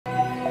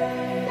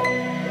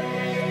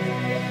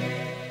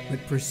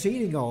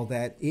preceding all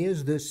that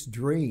is this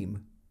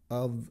dream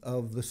of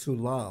the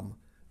sulam,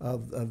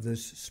 of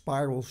this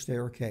spiral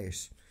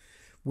staircase,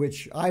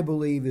 which I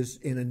believe is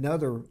in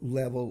another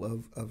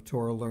level of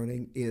Torah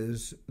learning,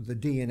 is the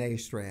DNA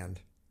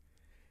strand.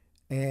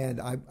 And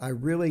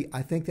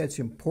I think that's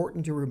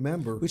important to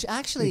remember. Which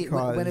actually,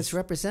 when it's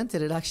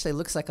represented, it actually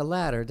looks like a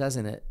ladder,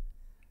 doesn't it?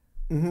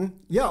 Mm-hmm.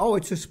 Yeah. Oh,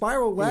 it's a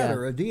spiral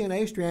ladder. Yeah. A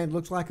DNA strand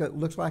looks like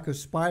a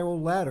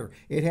spiral ladder.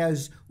 It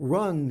has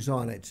rungs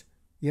on it,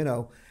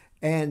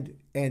 and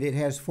it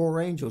has four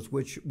angels,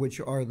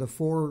 which are the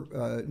four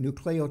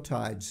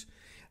nucleotides.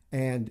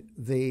 And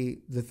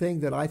the thing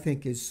that I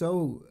think is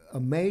so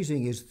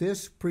amazing is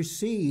this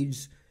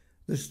precedes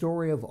the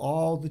story of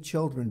all the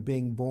children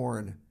being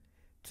born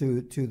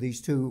to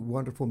these two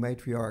wonderful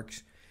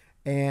matriarchs,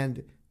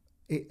 and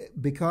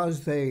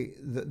because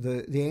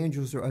the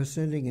angels are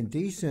ascending and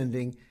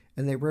descending,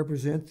 and they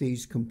represent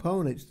these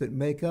components that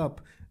make up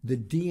the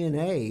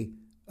DNA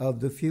of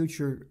the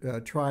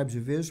future tribes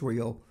of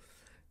Israel,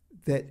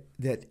 that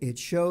it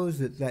shows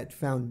that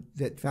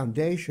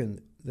foundation,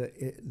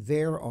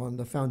 there on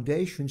the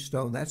foundation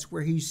stone, that's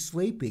where he's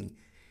sleeping.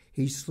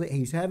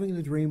 He's having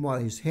the dream while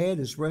his head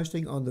is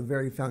resting on the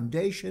very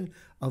foundation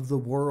of the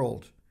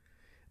world,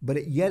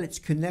 but yet it's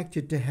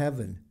connected to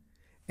heaven.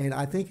 And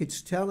I think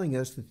it's telling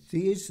us that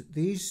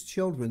these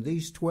children,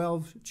 these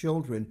 12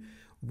 children,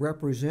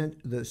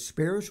 represent the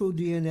spiritual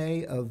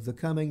DNA of the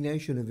coming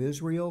nation of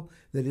Israel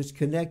that is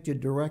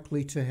connected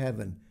directly to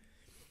heaven.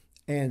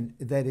 And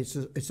that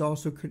it's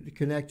also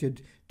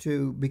connected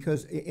to,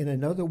 because in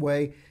another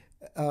way,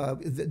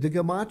 the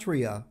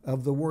gematria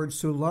of the word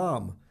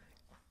sulam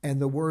and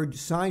the word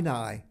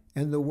Sinai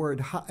and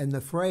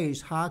the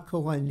phrase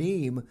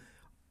ha-kohanim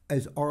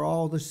are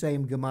all the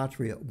same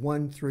gematria,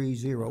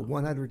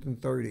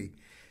 130.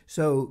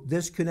 So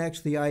this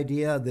connects the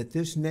idea that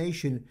this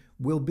nation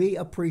will be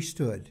a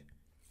priesthood.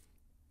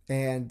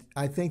 And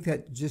I think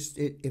that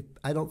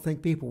I don't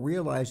think people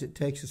realize it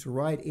takes us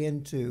right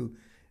into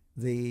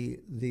the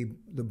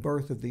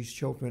birth of these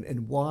children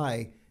and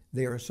why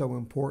they are so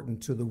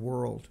important to the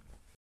world.